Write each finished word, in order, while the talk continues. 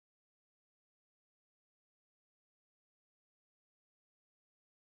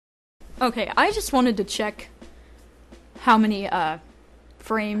Okay, I just wanted to check how many,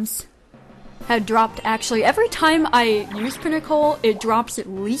 frames had dropped. Actually, every time I use Pinnacle, it drops at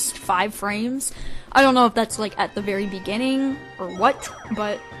least 5 frames. I don't know if that's, like, at the very beginning or what,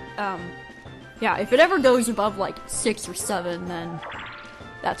 but, yeah, if it ever goes above, like, 6 or 7, then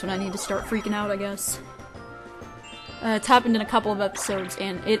that's when I need to start freaking out, I guess. It's happened in a couple of episodes,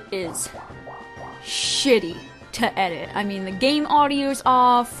 and it is shitty to edit. I mean, the game audio's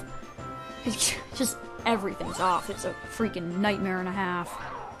off. It's just everything's off. It's a freaking nightmare and a half.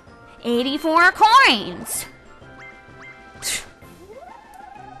 84 coins! Of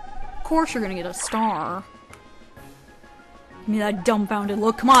course you're gonna get a star. Give me that dumbfounded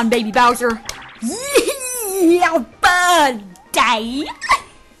look. Come on, baby Bowser! Yeah, birthday!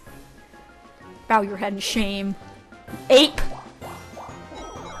 Bow your head in shame. Ape!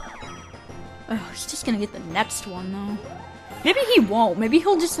 Oh, he's just gonna get the next one, though. Maybe he won't. Maybe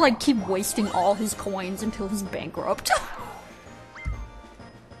he'll just, like, keep wasting all his coins until he's bankrupt.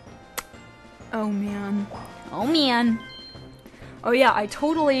 Oh, man. Oh, man. Oh, yeah, I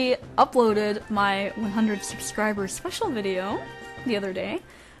totally uploaded my 100 subscribers special video the other day.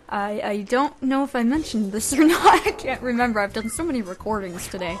 I don't know if I mentioned this or not. I can't remember. I've done so many recordings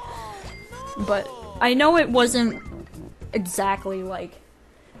today. But I know it wasn't exactly, like,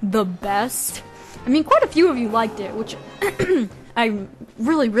 the best. I mean, quite a few of you liked it, which I'm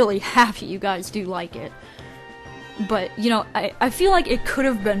really, really happy you guys do like it. But, you know, I feel like it could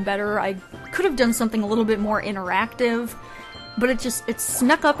have been better. I could have done something a little bit more interactive, but it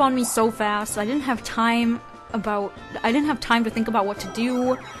snuck up on me so fast. I didn't have time to think about what to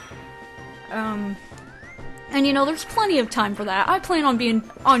do. And you know, there's plenty of time for that. I plan on being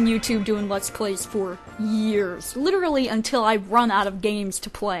on YouTube doing Let's Plays for years. Literally until I run out of games to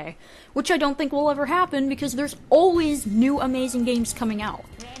play. Which I don't think will ever happen because there's always new amazing games coming out.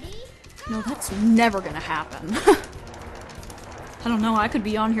 No, that's never gonna happen. I don't know, I could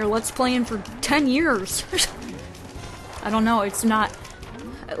be on here Let's Playing for 10 years. I don't know, it's not...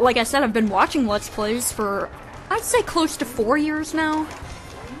 Like I said, I've been watching Let's Plays for, I'd say close to 4 years now.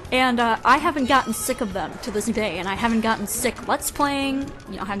 And, I haven't gotten sick of them to this day, and I haven't gotten sick Let's Playing,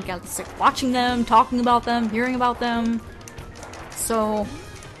 you know, I haven't gotten sick watching them, talking about them, hearing about them. So...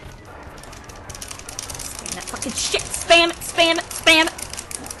 Spam that fucking shit! Spam it! Spam it! Spam it!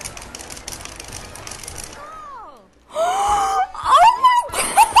 Oh my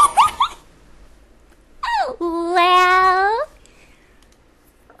god! Well...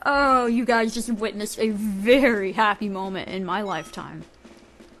 Oh, you guys just witnessed a very happy moment in my lifetime.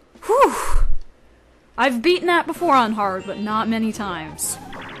 Whew! I've beaten that before on hard, but not many times.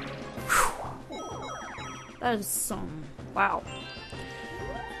 Whew. That is some... Wow.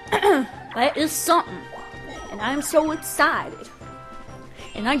 That is something. And I'm so excited.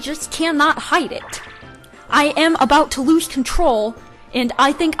 And I just cannot hide it. I am about to lose control, and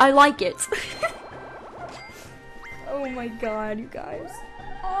I think I like it. Oh my god, you guys.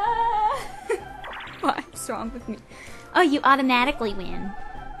 What's wrong with me? Oh, you automatically win.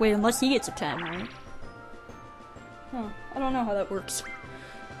 Wait, unless he gets a 10, right? Huh, I don't know how that works.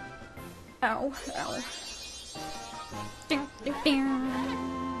 Ow, ow. Give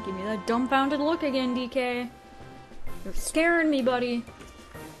me that dumbfounded look again, DK. You're scaring me, buddy.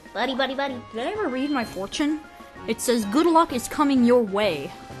 Buddy, buddy, buddy. Did I ever read my fortune? It says, good luck is coming your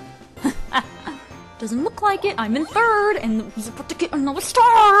way. Doesn't look like it. I'm in 3rd, and he's about to get another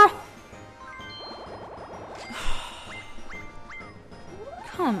star!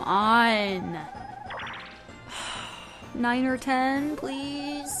 Come on. 9 or 10,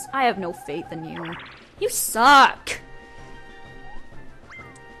 please? I have no faith in you. You suck!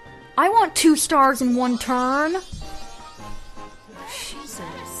 I want 2 stars in 1 turn!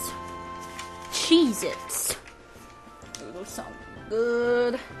 Jesus. Cheez-Its. Ooh, those sound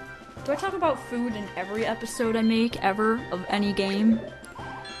good. Do I talk about food in every episode I make, ever, of any game?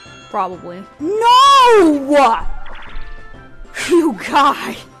 Probably. No! You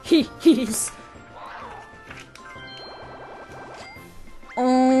guys!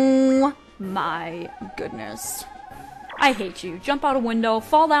 Oh my goodness. I hate you. Jump out a window,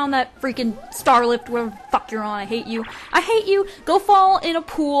 fall down that freaking star lift, whatever the fuck you're on. I hate you. I hate you. Go fall in a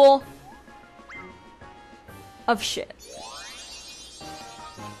pool of shit.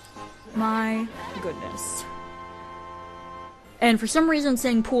 My goodness. And for some reason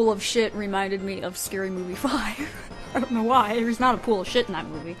saying pool of shit reminded me of Scary Movie 5. I don't know why. There's not a pool of shit in that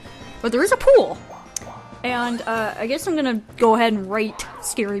movie. But there is a pool! And, I guess I'm gonna go ahead and rate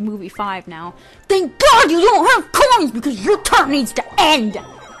Scary Movie 5 now. Thank God you don't have coins because your turn needs to end!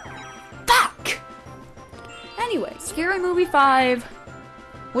 Fuck! Anyway, Scary Movie 5.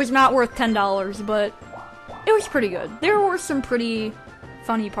 was not worth $10, but it was pretty good. There were some pretty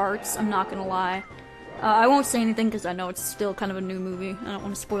funny parts, I'm not gonna lie. I won't say anything because I know it's still kind of a new movie. I don't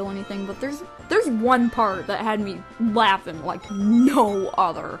want to spoil anything, but there's one part that had me laughing like no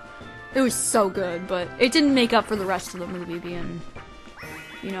other. It was so good, but it didn't make up for the rest of the movie being,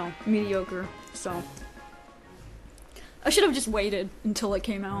 you know, mediocre, so. I should have just waited until it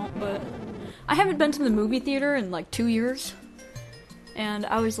came out, but I haven't been to the movie theater in like 2 years. And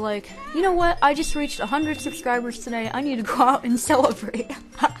I was like, you know what? I just reached 100 subscribers today. I need to go out and celebrate.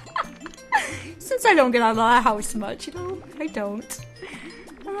 Since I don't get out of the house much, you know? I don't.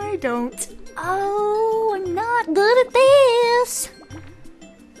 Oh, I'm not good at this.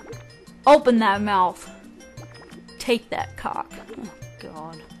 Open that mouth. Take that cock. Oh,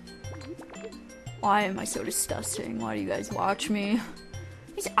 God. Why am I so disgusting? Why do you guys watch me?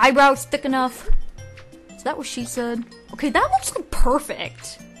 These eyebrows thick enough. Is that what she said? Okay, that looks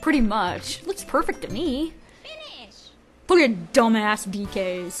perfect. Pretty much. Looks perfect to me. Finish. Look at dumbass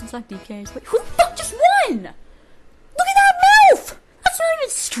DKs. Is that DKs? Wait, who the fuck just won? Look at that mouth! That's not even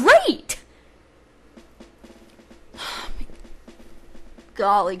straight!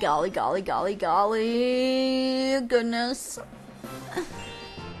 Golly, golly, golly, golly, golly. Goodness.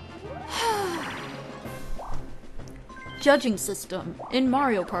 Judging system in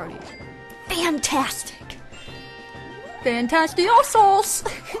Mario Party. Fantastic! Fantastios!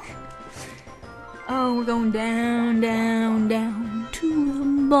 Oh, we're going down, down, down to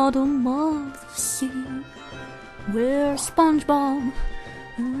the bottom of the sea, where SpongeBob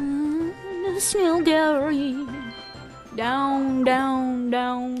and the Snail Gary. Down, down,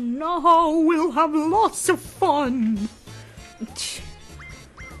 down. Oh, we'll have lots of fun.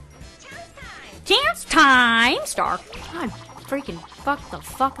 Chance time! Star. God, freaking fuck the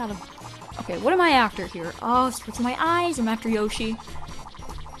fuck out of... Okay, what am I after here? Oh, it's my eyes. I'm after Yoshi.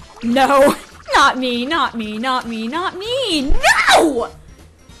 No! Not me, not me, not me, not me! No!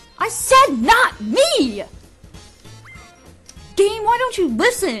 I said not me! Game, why don't you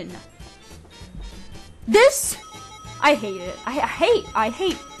listen? This... I hate it. I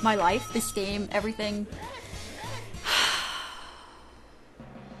hate my life, this game, everything.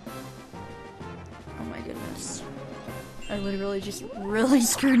 Oh my goodness. I literally just really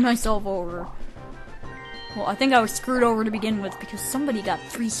screwed myself over. Well, I think I was screwed over to begin with because somebody got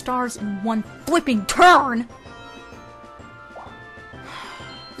 3 stars in one flipping turn!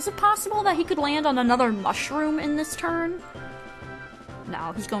 Is it possible that he could land on another mushroom in this turn?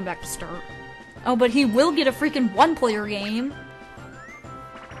 No, he's going back to start. Oh, but he will get a freaking one-player game.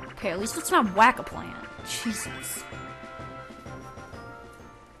 Okay, at least let's not whack a plant. Jesus.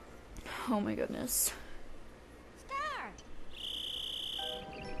 Oh my goodness.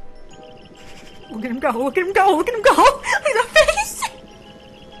 Look at him go, look at him go, look at him go! Look at the face!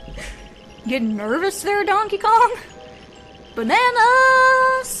 Getting nervous there, Donkey Kong? Banana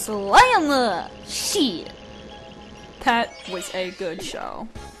slam the shit. That was a good show.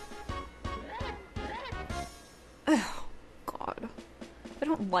 Oh, God. I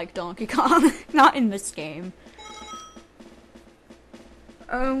don't like Donkey Kong. Not in this game.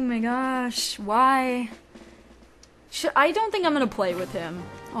 Oh my gosh, why? I don't think I'm gonna play with him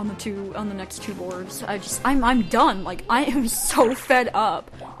on the next 2 boards. I'm done. Like, I am so fed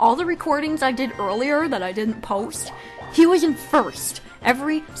up. All the recordings I did earlier that I didn't post, he was in first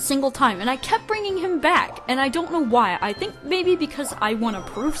every single time, and I kept bringing him back, and I don't know why. I think maybe because I want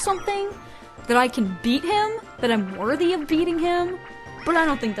to prove something, that I can beat him, that I'm worthy of beating him, but I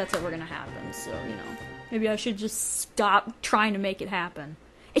don't think that's ever gonna happen, so, you know, maybe I should just stop trying to make it happen.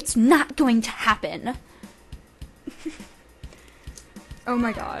 It's not going to happen! Oh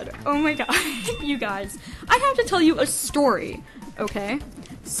my god, you guys, I have to tell you a story, okay?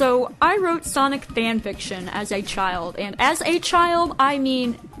 So, I wrote Sonic fanfiction as a child, and as a child, I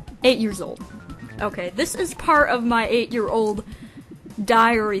mean 8 years old. Okay, this is part of my 8-year-old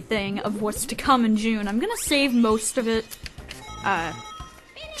diary thing of what's to come in June. I'm gonna save most of it,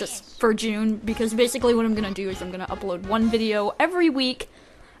 just for June, because basically what I'm gonna do is I'm gonna upload 1 video every week,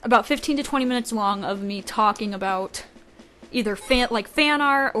 about 15 to 20 minutes long, of me talking about either fan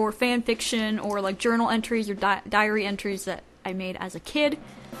art, or fan fiction, or like journal entries, or diary entries that I made as a kid.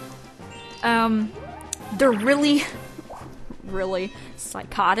 They're really, really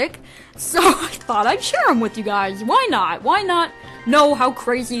psychotic, so I thought I'd share them with you guys. Why not? Why not know how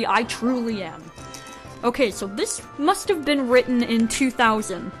crazy I truly am? Okay, so this must have been written in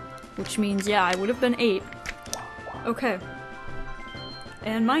 2000, which means, yeah, I would have been 8. Okay.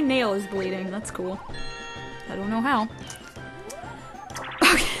 And my nail is bleeding, that's cool. I don't know how.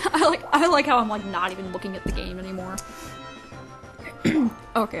 Okay, I like how I'm like not even looking at the game anymore.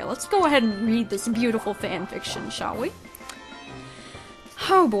 Okay, let's go ahead and read this beautiful fanfiction, shall we?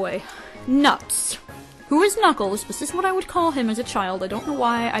 Oh boy. Nuts. Who is Knuckles? This is what I would call him as a child. I don't know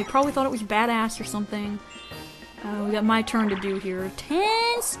why. I probably thought it was badass or something. We got my turn to do here.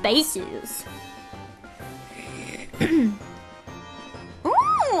 10 spaces. Ooh,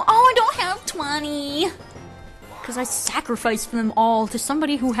 oh, I don't have 20. Because I sacrificed them all to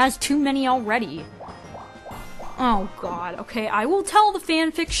somebody who has too many already. Oh god, okay, I will tell the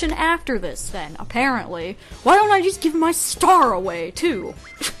fanfiction after this then, apparently. Why don't I just give my star away, too?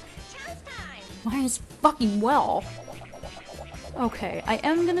 Might as fucking well. Okay, I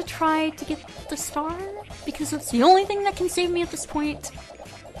am gonna try to get the star, because it's the only thing that can save me at this point.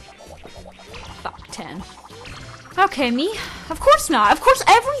 Fuck, 10. Okay, me? Of course not. Of course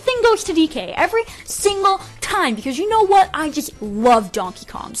everything goes to DK. Every single time. Because you know what? I just love Donkey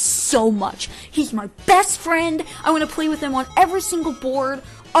Kong so much. He's my best friend. I want to play with him on every single board.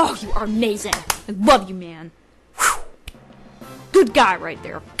 Oh, you are amazing. I love you, man. Whew. Good guy right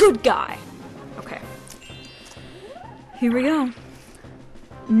there. Good guy. Okay. Here we go.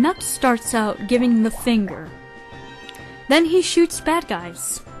 Nuts starts out giving the finger. Then he shoots bad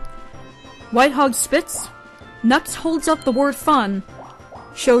guys. White Hog spits. Nuts holds up the word fun,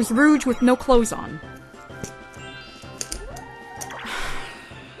 shows Rouge with no clothes on.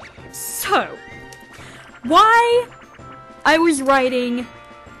 So, why I was writing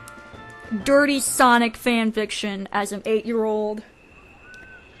dirty Sonic fanfiction as an 8-year-old,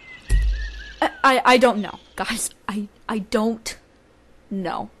 I don't know, guys. I don't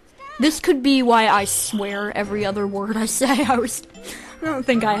know. This could be why I swear every other word I say. I don't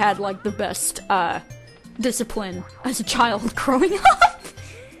think I had, like, the best, discipline as a child growing up.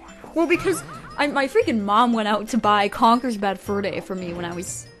 Well, because my freaking mom went out to buy Conker's Bad Fur Day for me when I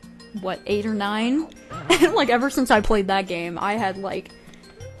was, what, 8 or 9? And, like, ever since I played that game, I had, like,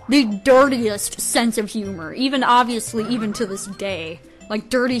 the dirtiest sense of humor. Even, obviously, even to this day. Like,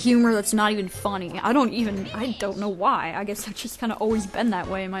 dirty humor that's not even funny. I don't know why. I guess I've just kind of always been that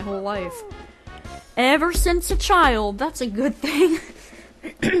way my whole life. Ever since a child, that's a good thing.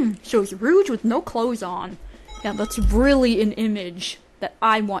 Shows Rouge with no clothes on. Yeah, that's really an image that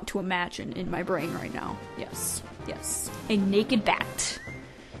I want to imagine in my brain right now. Yes, yes. A naked bat.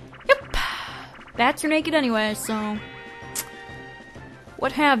 Yep. Bats are naked anyway, so...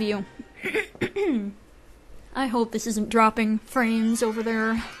 what have you. I hope this isn't dropping frames over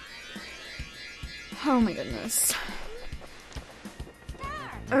there. Oh my goodness.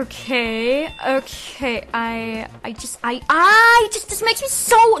 Okay, this makes me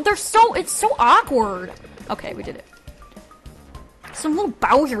it's so awkward. Okay, we did it. Some little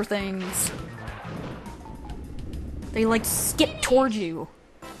Bowser things. They, like, skip towards you.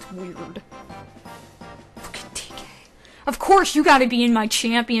 It's weird. Fucking DK. Of course you gotta be in my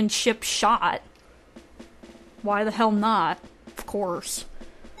championship shot. Why the hell not? Of course.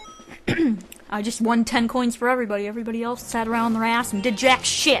 I just won 10 coins for everybody. Everybody else sat around their ass and did jack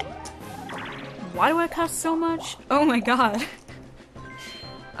shit. Why do I cost so much? Oh my god.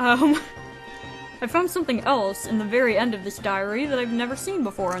 I found something else in the very end of this diary that I've never seen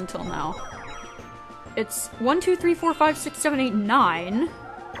before until now. It's 1, 2, 3, 4, 5, 6, 7, 8, 9.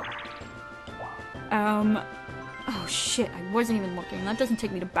 Oh shit, I wasn't even looking. That doesn't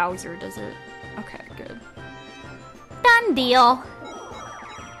take me to Bowser, does it? Okay, good. Done deal.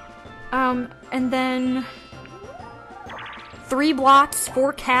 And then 3 blocks,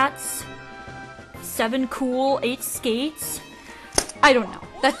 4 cats, 7 cool, 8 skates. I don't know.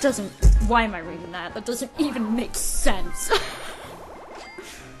 That doesn't... why am I reading that? That doesn't even make sense.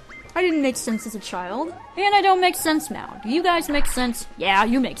 I didn't make sense as a child, and I don't make sense now. Do you guys make sense? Yeah,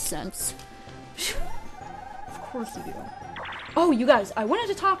 you make sense. Of course you do. Oh, you guys, I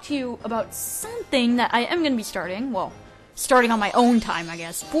wanted to talk to you about something that I am gonna be starting. Well, starting on my own time, I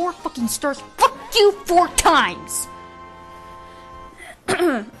guess. 4 fucking stars. Fuck you 4 times!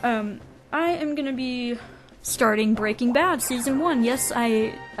 I am gonna be starting Breaking Bad Season 1. Yes,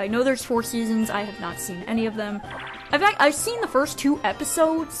 I know there's 4 seasons. I have not seen any of them. I've seen the first 2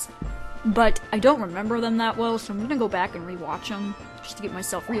 episodes, but I don't remember them that well, so I'm gonna go back and rewatch them, just to get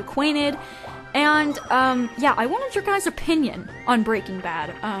myself reacquainted. And, yeah, I wanted your guys' opinion on Breaking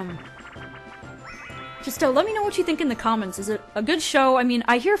Bad. Just let me know what you think in the comments. Is it a good show? I mean,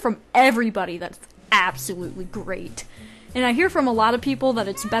 I hear from everybody that's absolutely great. And I hear from a lot of people that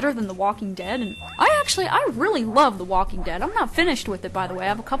it's better than The Walking Dead, and I really love The Walking Dead. I'm not finished with it, by the way. I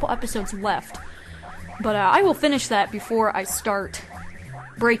have a couple episodes left. But, I will finish that before I start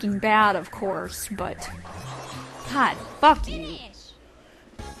Breaking Bad, of course, but... God, fuck you.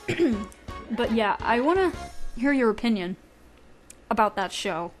 But yeah, I wanna hear your opinion about that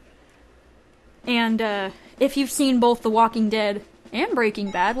show. And, if you've seen both The Walking Dead and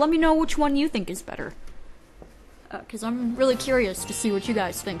Breaking Bad, let me know which one you think is better. 'Cause I'm really curious to see what you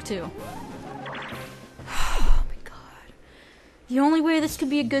guys think, too. Oh my god. The only way this could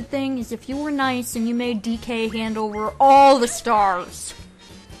be a good thing is if you were nice and you made DK hand over all the stars.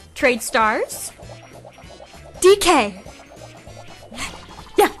 Trade stars? DK!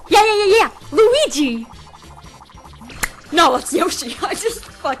 Yeah! Luigi! No, that's Yoshi. I just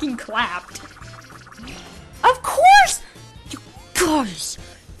fucking clapped. Of course! You guys!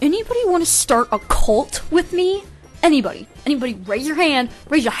 Anybody want to start a cult with me? Anybody? Anybody raise your hand?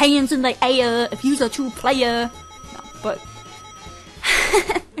 Raise your hands in the air if you're a true player. No, but...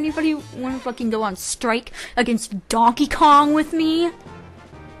 Anybody want to fucking go on strike against Donkey Kong with me?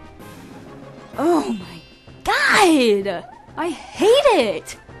 Oh my god! I hate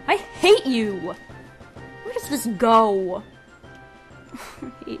it! I hate you! Where does this go?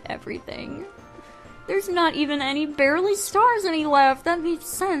 I hate everything. There's not even barely stars any left. That makes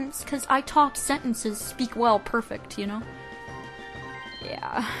sense, because I talk sentences, speak well, perfect, you know?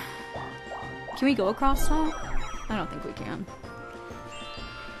 Yeah. Can we go across that? I don't think we can.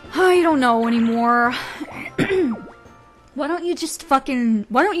 I don't know anymore. Why don't you just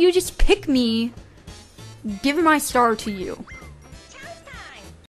pick me? Give my star to you.